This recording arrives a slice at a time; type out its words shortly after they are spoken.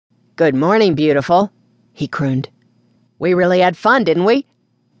"Good morning, beautiful," he crooned. "We really had fun, didn't we?"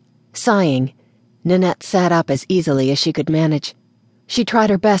 Sighing, Nanette sat up as easily as she could manage. She tried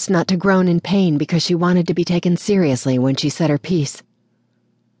her best not to groan in pain because she wanted to be taken seriously when she said her piece.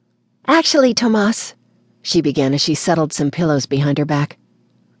 "Actually, Tomas," she began as she settled some pillows behind her back,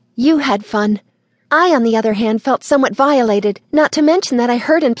 "you had fun. I, on the other hand, felt somewhat violated, not to mention that I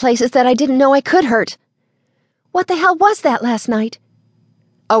hurt in places that I didn't know I could hurt. What the hell was that last night?"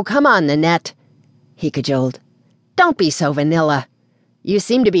 "Oh, come on, Nanette," he cajoled. "Don't be so vanilla. You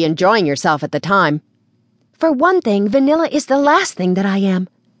seemed to be enjoying yourself at the time." "For one thing, vanilla is the last thing that I am,"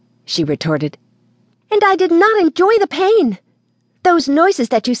 she retorted. "And I did not enjoy the pain. Those noises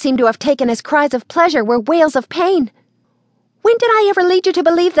that you seem to have taken as cries of pleasure were wails of pain. When did I ever lead you to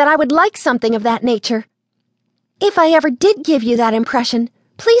believe that I would like something of that nature? If I ever did give you that impression,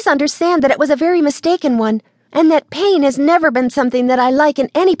 please understand that it was a very mistaken one, and that pain has never been something that I like in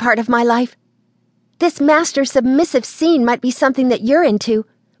any part of my life. This master submissive scene might be something that you're into,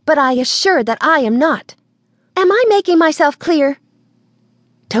 but I assure that I am not. Am I making myself clear?"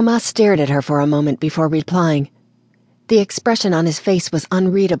 Tomas stared at her for a moment before replying. The expression on his face was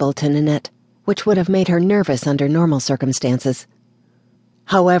unreadable to Nanette, which would have made her nervous under normal circumstances.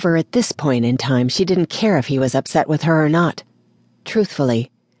 However, at this point in time, she didn't care if he was upset with her or not. Truthfully,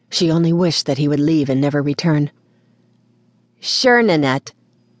 she only wished that he would leave and never return. "Sure, Nanette,"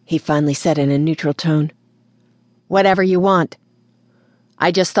 he finally said in a neutral tone. "Whatever you want.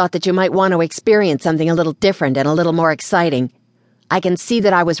 I just thought that you might want to experience something a little different and a little more exciting. I can see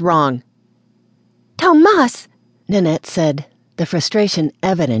that I was wrong." "Tomas," Nanette said, the frustration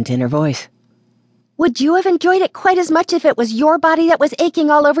evident in her voice. "Would you have enjoyed it quite as much if it was your body that was aching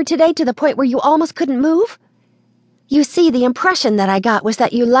all over today to the point where you almost couldn't move? You see, the impression that I got was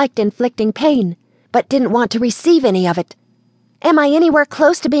that you liked inflicting pain, but didn't want to receive any of it. Am I anywhere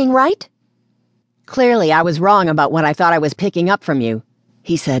close to being right?" "Clearly, I was wrong about what I thought I was picking up from you,"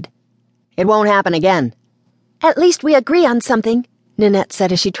 he said. "It won't happen again." "At least we agree on something," Nanette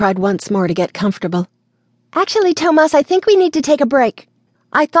said as she tried once more to get comfortable. "Actually, Tomas, I think we need to take a break.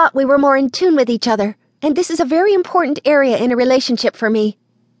 I thought we were more in tune with each other, and this is a very important area in a relationship for me.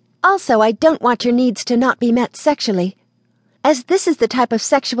 Also, I don't want your needs to not be met sexually. As this is the type of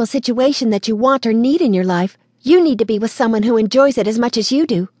sexual situation that you want or need in your life, you need to be with someone who enjoys it as much as you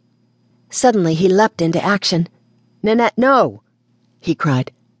do." Suddenly, he leapt into action. "Nanette, no!" he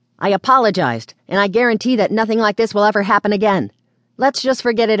cried. "I apologized, and I guarantee that nothing like this will ever happen again. Let's just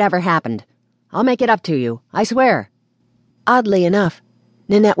forget it ever happened. I'll make it up to you, I swear." Oddly enough,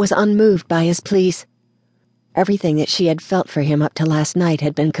 Nanette was unmoved by his pleas. Everything that she had felt for him up to last night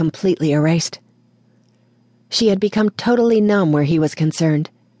had been completely erased. She had become totally numb where he was concerned,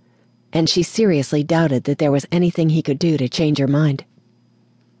 and she seriously doubted that there was anything he could do to change her mind.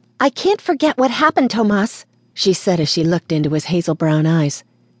 "I can't forget what happened, Tomas," she said as she looked into his hazel brown eyes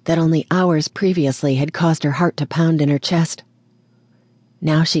that only hours previously had caused her heart to pound in her chest.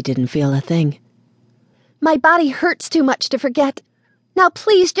 Now she didn't feel a thing. "My body hurts too much to forget. Now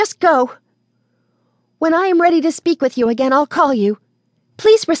please just go. When I am ready to speak with you again, I'll call you.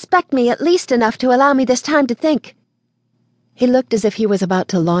 Please respect me at least enough to allow me this time to think." He looked as if he was about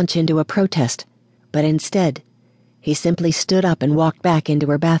to launch into a protest, but instead, he simply stood up and walked back into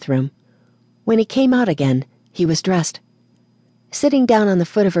her bathroom. When he came out again, he was dressed. Sitting down on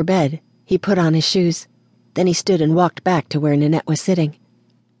the foot of her bed, he put on his shoes. Then he stood and walked back to where Nanette was sitting.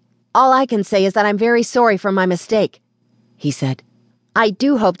 "All I can say is that I'm very sorry for my mistake," he said. "I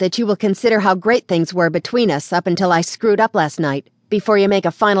do hope that you will consider how great things were between us up until I screwed up last night, before you make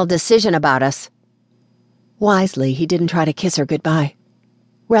a final decision about us." Wisely, he didn't try to kiss her goodbye.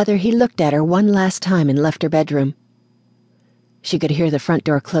 Rather, he looked at her one last time and left her bedroom. She could hear the front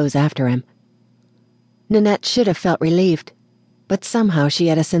door close after him. Nanette should have felt relieved, but somehow she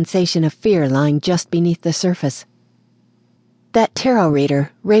had a sensation of fear lying just beneath the surface. That tarot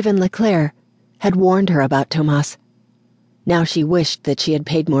reader, Raven LeClaire, had warned her about Tomas. Now she wished that she had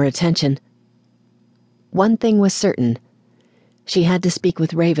paid more attention. One thing was certain. She had to speak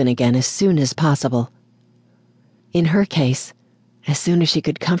with Raven again as soon as possible. In her case, as soon as she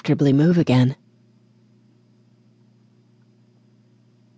could comfortably move again.